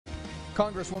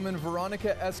Congresswoman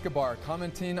Veronica Escobar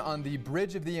commenting on the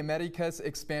Bridge of the Americas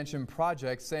expansion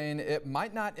project, saying it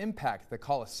might not impact the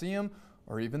Coliseum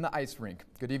or even the ice rink.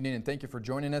 Good evening and thank you for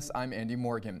joining us. I'm Andy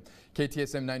Morgan.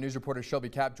 KTSM 9 News reporter Shelby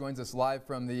Kapp joins us live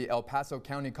from the El Paso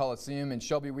County Coliseum. And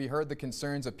Shelby, we heard the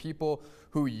concerns of people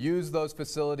who use those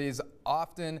facilities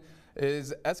often.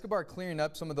 Is Escobar clearing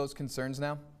up some of those concerns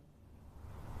now?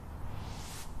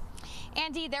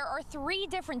 Andy, there are 3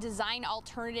 different design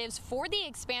alternatives for the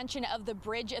expansion of the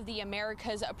Bridge of the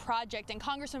Americas project, and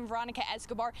Congresswoman Veronica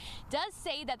Escobar does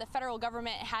say that the federal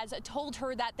government has told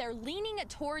her that they're leaning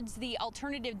towards the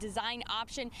alternative design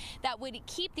option that would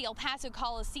keep the El Paso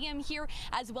Coliseum here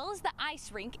as well as the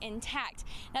ice rink intact.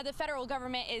 Now, the federal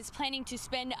government is planning to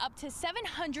spend up to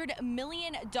 $700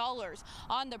 million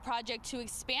on the project to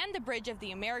expand the Bridge of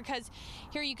the Americas.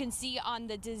 Here you can see on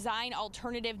the design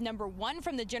alternative number 1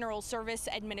 from the General Service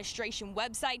Administration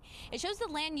website. It shows the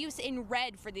land use in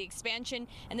red for the expansion,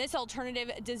 and this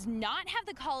alternative does not have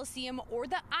the Coliseum or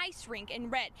the ice rink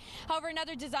in red. However,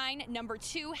 another design, number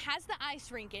 2, has the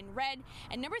ice rink in red,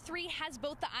 and number 3 has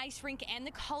both the ice rink and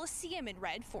the Coliseum in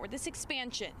red for this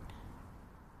expansion.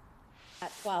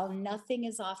 While nothing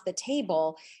is off the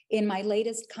table, in my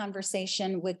latest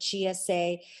conversation with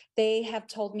GSA, they have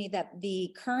told me that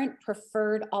the current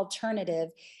preferred alternative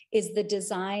is the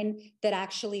design that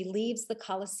actually leaves the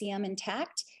Coliseum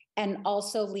intact and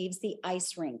also leaves the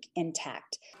ice rink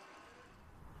intact.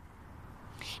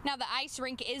 Now, the ice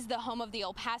rink is the home of the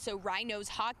El Paso Rhinos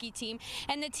hockey team,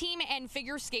 and the team and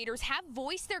figure skaters have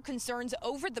voiced their concerns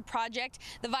over the project.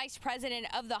 The vice president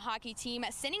of the hockey team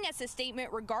sending us a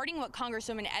statement regarding what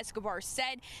Congresswoman Escobar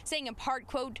said, saying in part,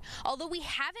 quote, "Although we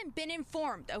haven't been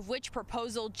informed of which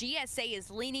proposal GSA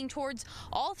is leaning towards,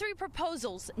 all 3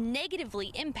 proposals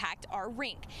negatively impact our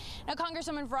rink." Now,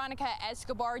 Congresswoman Veronica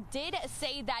Escobar did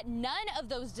say that none of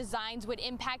those designs would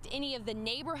impact any of the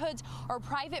neighborhoods or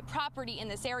private property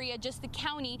in this area, just the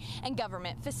county and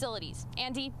government facilities.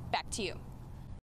 Andy, back to you.